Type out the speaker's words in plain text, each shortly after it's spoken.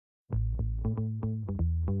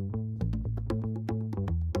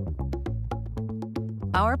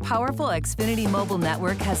Our powerful Xfinity Mobile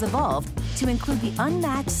network has evolved to include the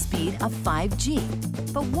unmatched speed of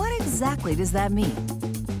 5G. But what exactly does that mean?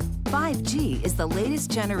 5G is the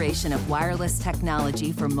latest generation of wireless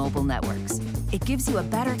technology for mobile networks. It gives you a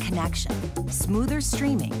better connection, smoother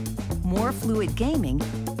streaming, more fluid gaming,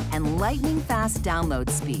 and lightning-fast download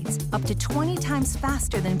speeds, up to 20 times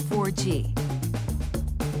faster than 4G.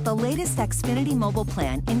 The latest Xfinity Mobile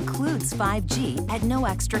plan includes 5G at no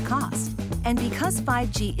extra cost. And because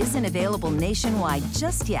 5G isn't available nationwide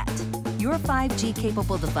just yet, your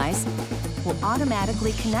 5G-capable device will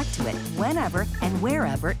automatically connect to it whenever and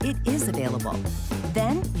wherever it is available.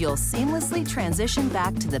 Then you'll seamlessly transition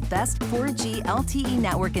back to the best 4G LTE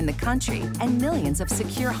network in the country and millions of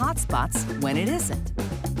secure hotspots when it isn't.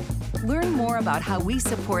 Learn more about how we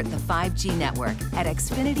support the 5G network at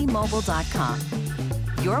xfinitymobile.com.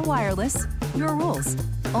 Your wireless, your rules.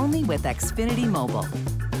 Only with Xfinity Mobile.